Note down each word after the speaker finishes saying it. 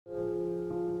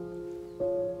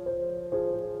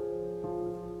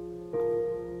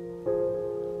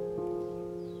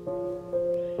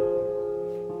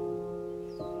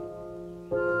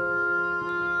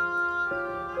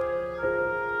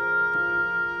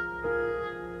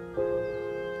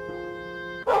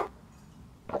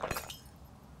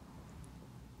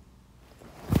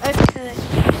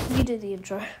You do the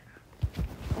intro.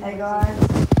 Hey guys,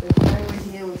 today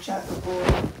we're here with chapter 4.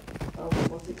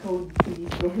 What's it called? Piggy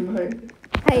story mode.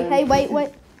 Hey, wait.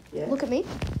 Yeah. Look at me.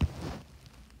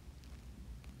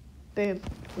 Boom.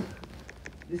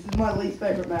 This is my least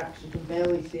favourite map because you can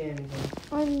barely see anything.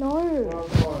 I know. We're on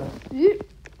forest. You.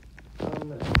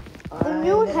 I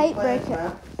new never hate played this breaker.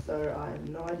 map, so I have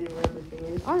no idea where everything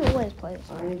is. I always play this.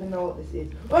 I don't even know what this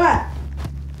is. Ah!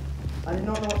 I did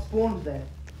not know what spawned there.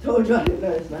 Told you I didn't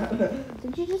know this map.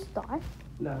 Did you just die?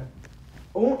 No.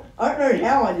 Oh, I don't know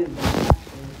how I didn't know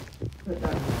actually. But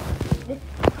no.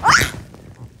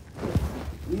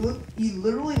 You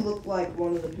literally look like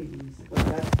one of the piggies. Like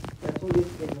that's what your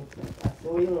skin looks like. I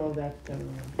saw you and I was about to turn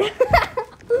around.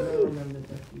 I never remembered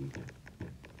that you.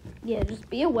 Yeah, just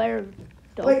be aware of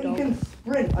dog. Wait, you can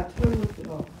sprint. I totally looked it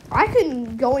up. I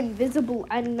can go invisible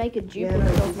and make a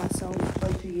duplicate of myself.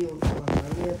 Play Piggy all the time. I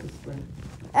only have to sprint.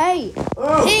 Hey,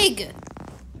 Oh! pig!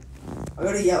 I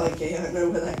got a yellow key. I don't know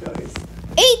where that goes.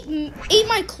 Eat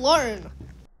my clone.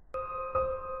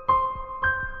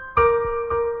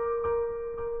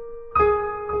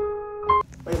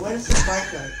 Wait, where does the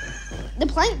plank go? The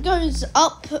plank goes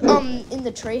up in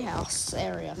the treehouse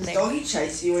area. Does Thing. Doggy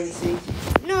chase you when he sees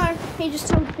you? No, he just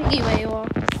told Piggy where you are.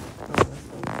 Oh, that's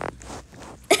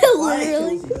funny. Why it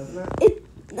Literally. kills you, doesn't it?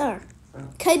 No. Oh.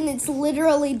 Caden, it's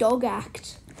literally dog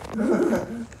act.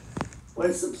 Where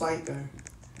does the plank go?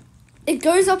 It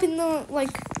goes up in the,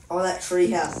 Oh, that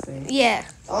treehouse thing. yeah.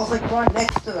 I was like right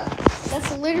next to that.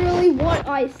 That's literally what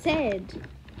I said.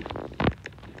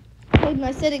 Caden,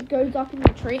 I said it goes up in the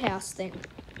treehouse thing.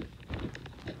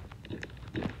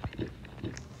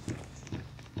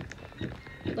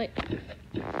 Like.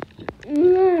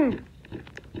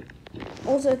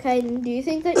 Also, Caden, do you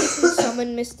think that you can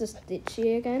summon Mr.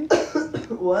 Stitchy again?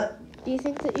 What? Do you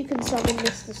think that you can summon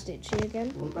Mr. Stitchy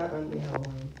again? Wasn't that only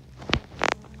Halloween?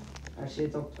 Actually,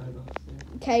 it's October.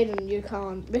 So. Caden, you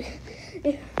can't.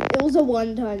 It was a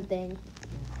one-time thing.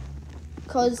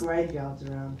 There's graveyards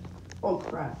around. Oh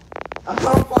crap. I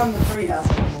can't find the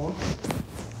treehouse anymore.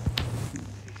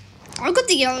 I got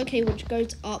the yellow key which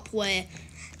goes up where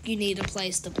you need a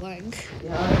place to blank.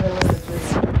 Yeah, I don't know where the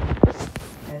treehouse is.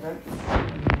 Okay,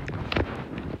 don't.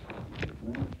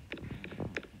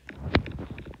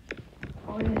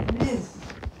 Oh, yeah, it is.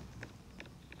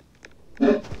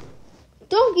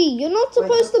 Doggy, you're not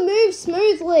supposed to move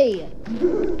smoothly.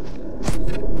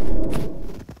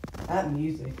 That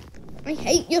music I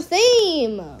hate your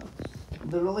theme.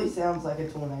 literally sounds like a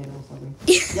tornado or something.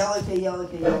 Yellow key, yellow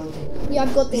key, yellow key. Yeah,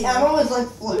 I've got The animal is like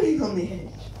floating on the edge.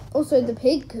 Also, the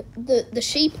pig, the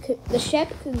sheep, the sheep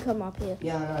can come up here.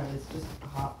 Yeah, I know. It's just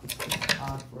hard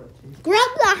for it to. Grab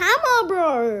the hammer,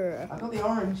 bro. I got the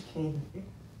orange key.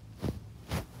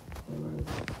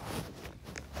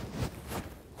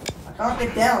 I can't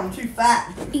get down. I'm too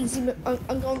fat. Easy,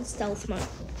 I'm going stealth mode.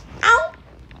 Ow!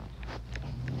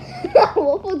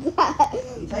 What was that?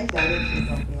 You take damage from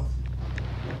jumping off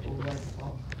all the way to the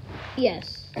top.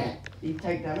 Yes. You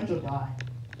take damage or die.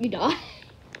 You die.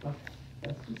 Oh,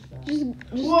 that's just bad. Just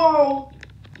Whoa!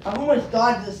 I've almost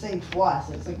died to this thing twice.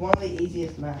 It's like one of the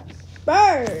easiest maps.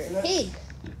 bird, pig,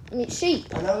 I mean sheep.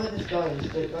 I know where this goes,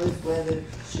 but it goes where the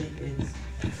sheep is.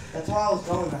 That's why I was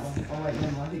going that way. Oh wait,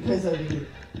 never mind. It goes over here.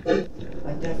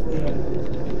 I definitely know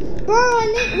where it is. Bro,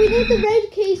 we need the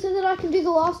red key so that I can do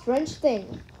the last wrench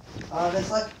thing.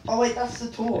 There's like, oh wait, that's the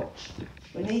torch.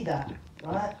 We need that,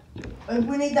 right? Oh,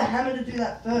 we need the hammer to do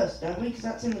that first, don't we? Because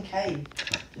that's in the cave.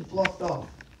 It's blocked off.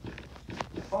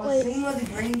 Oh, I was seeing where the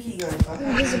green key goes. I can't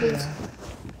Invisible. remember.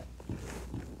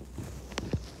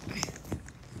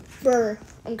 Bro,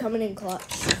 I'm coming in clutch.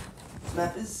 This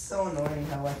map is so annoying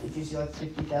how like it gives you like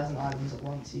 50,000 items at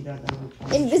once, so you don't know which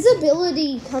one.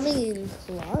 Invisibility coming in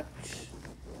clutch.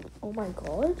 Oh my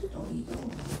god.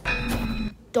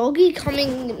 Doggy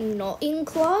coming not in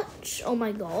clutch. Oh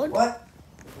my god. What?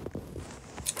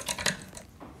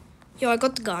 Yo, I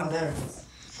got the Oh, gun. there it is.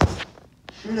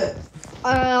 Shoot it.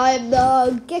 I'm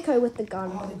the gecko with the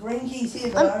gun. Oh, the green key's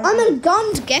here, bro. I'm a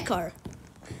gunned gecko.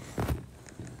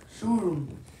 Shoot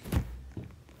him.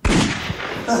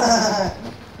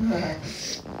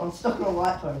 I'm stuck on a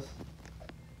light post.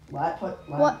 Light post.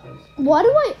 Why do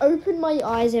I open my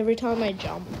eyes every time I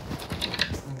jump?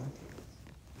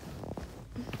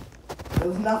 There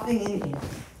was nothing in here.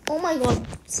 Oh my god,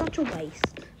 such a waste.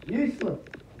 Useless.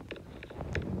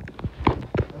 That's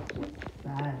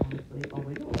bad, honestly. Oh,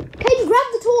 we got it. Caden, grab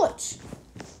the torch.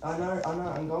 I know,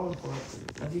 I'm going for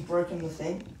it. Have you broken the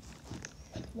thing?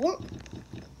 What?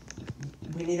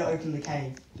 We need to open the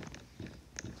cave.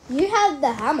 You had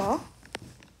the hammer.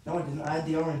 No, I didn't. I had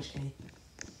the orange key.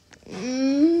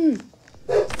 Ow!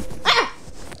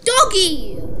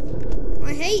 Piggy!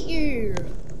 I hate you.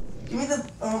 Give me the.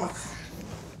 Oh my.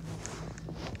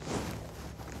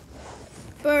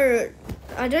 But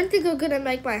I don't think I'm gonna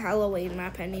make my Halloween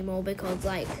map anymore because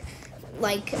like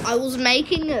I was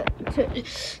making it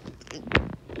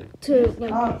to You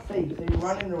can't see, so you're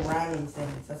running around in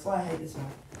things. That's why I hate this one.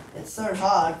 It's so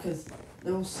hard because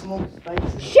little small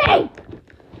spaces. shape.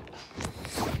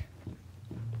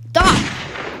 Stop.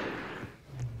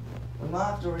 We might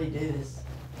have to redo this.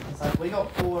 It's like we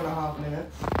got 4.5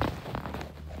 minutes.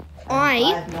 I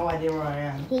have no idea where I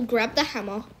am. will grab the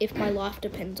hammer if my life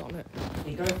depends on it.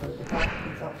 You go for it. It's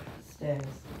up the stairs.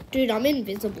 Dude, I'm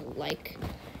invisible. Like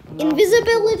No,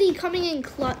 invisibility coming in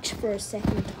clutch for a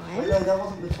second Wait, time. no, that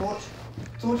wasn't the torch.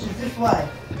 Torch is this way.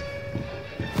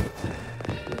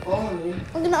 Follow me.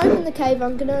 I'm gonna open the cave.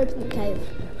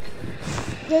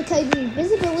 Okay, the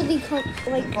invisibility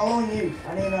I'm following you.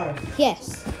 I need to know.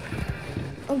 yes.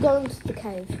 I'm going to the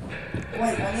cave.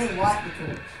 Wait, I need to light the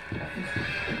torch.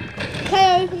 Okay,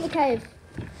 I open the cave.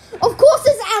 Of course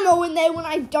there's ammo in there when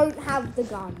I don't have the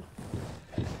gun.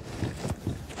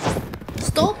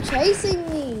 Stop chasing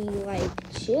me, like, I have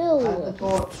the chill.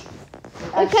 torch.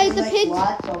 Okay, the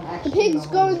pig's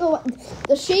going away.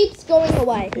 The sheep's going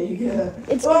away.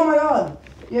 It's oh my god!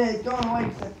 Yeah, it's going away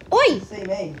Oi! to see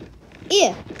me.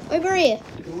 Here, over here.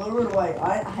 Lure it away.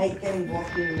 I hate getting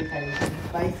blocked in the cave.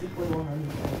 It's basically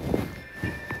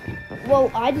 100%.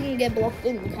 Well, I didn't get blocked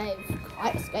in the cave.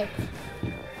 I escaped.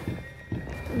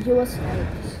 You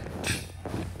escaped.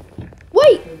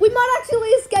 Wait, we might actually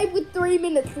escape with 3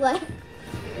 minutes left.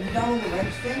 Have you done all the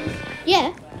wrench things?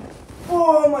 Yeah.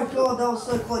 Oh my god, that was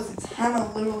so close. Its hammer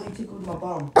literally tickled my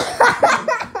bum.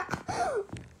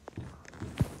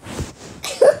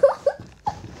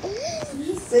 You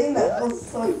just seen that? That was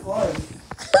so close.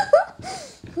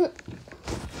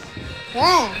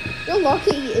 Yeah, you're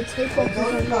lucky it took Oh, off.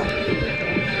 God, it's not.